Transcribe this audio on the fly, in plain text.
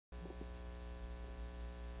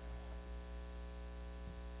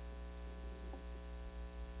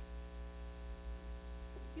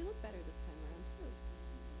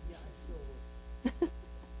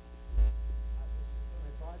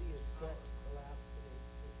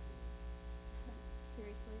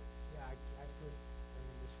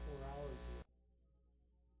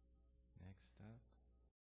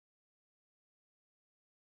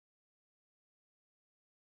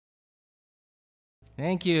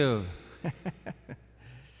Thank you.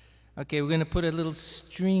 Okay, we're going to put a little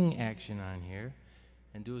string action on here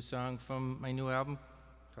and do a song from my new album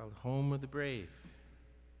called Home of the Brave.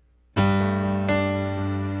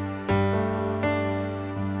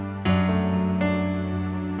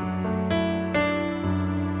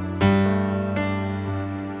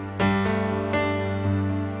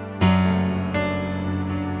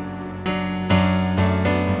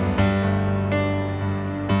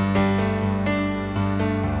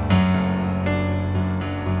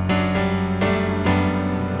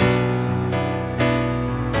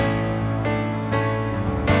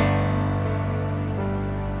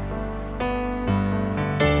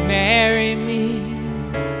 Marry me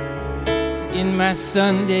in my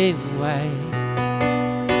Sunday white.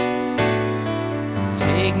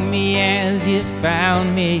 Take me as you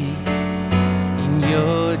found me in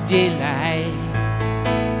your delight.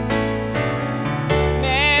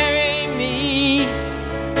 Marry me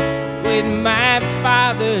with my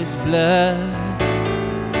father's blood.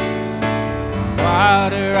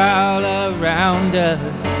 Water all around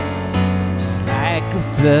us, just like a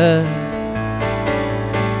flood.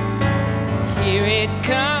 Here it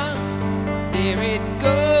comes, there it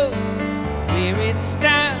goes, where it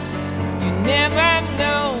stops, you never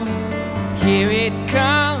know. Here it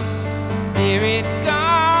comes, there it goes.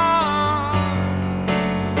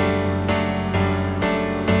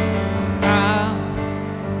 Oh,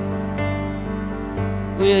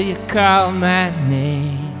 will you call my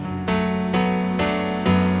name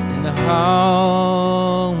in the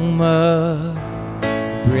home of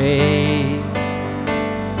the brave?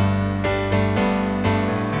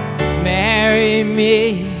 Marry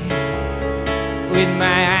me with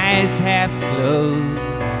my eyes half closed,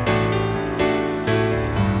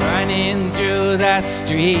 running through the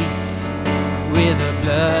streets with a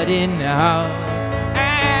bloody nose.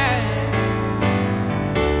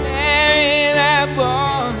 Marry the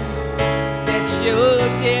boy that you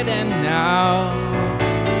didn't know.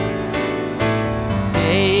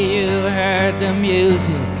 Day you heard the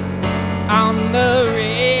music on the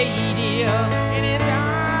radio, and it's on.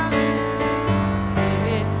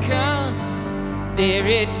 There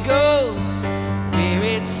it goes, where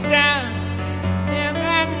it stops,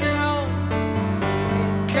 never know.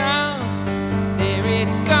 It comes, there it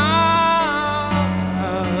goes.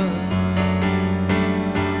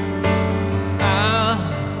 Oh,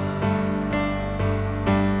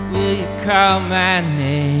 will you call my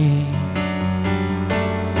name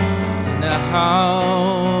in the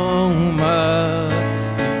home of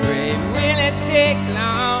the brave? Will it take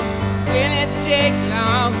long? Will it take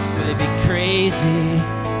long? Will it be crazy?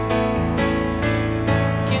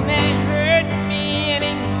 Can they hurt me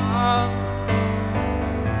anymore?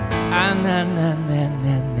 Ah, na na na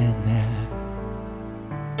na na na.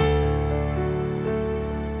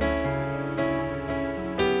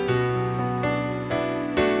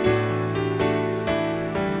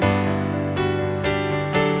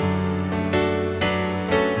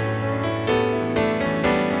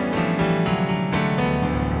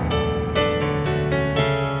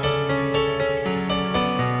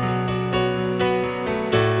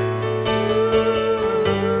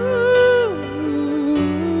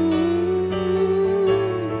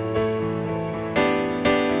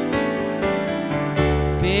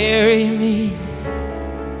 Bury me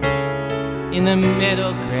in the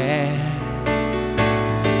meadow grass.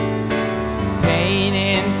 Pain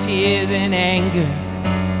and tears and anger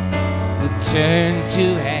will turn to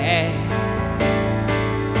ash.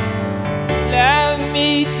 Love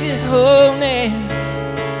me to wholeness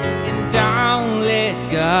and don't let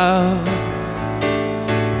go.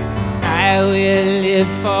 I will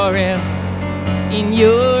live forever in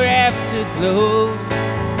your afterglow.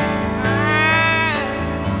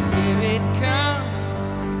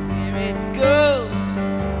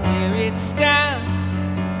 It stops,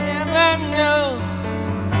 never know.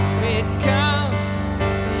 Here it comes,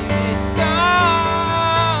 here it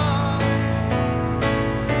goes.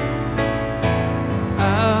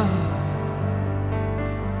 Oh,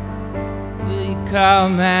 will you call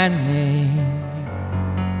my name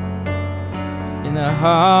in the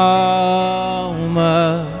home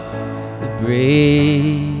of the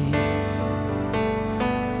brave?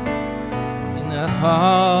 In the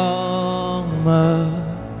home of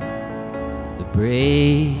the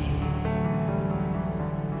brave.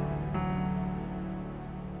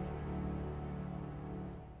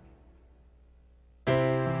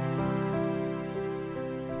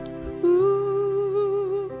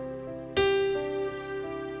 Ooh.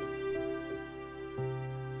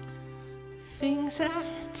 Things I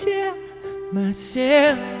tell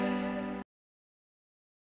myself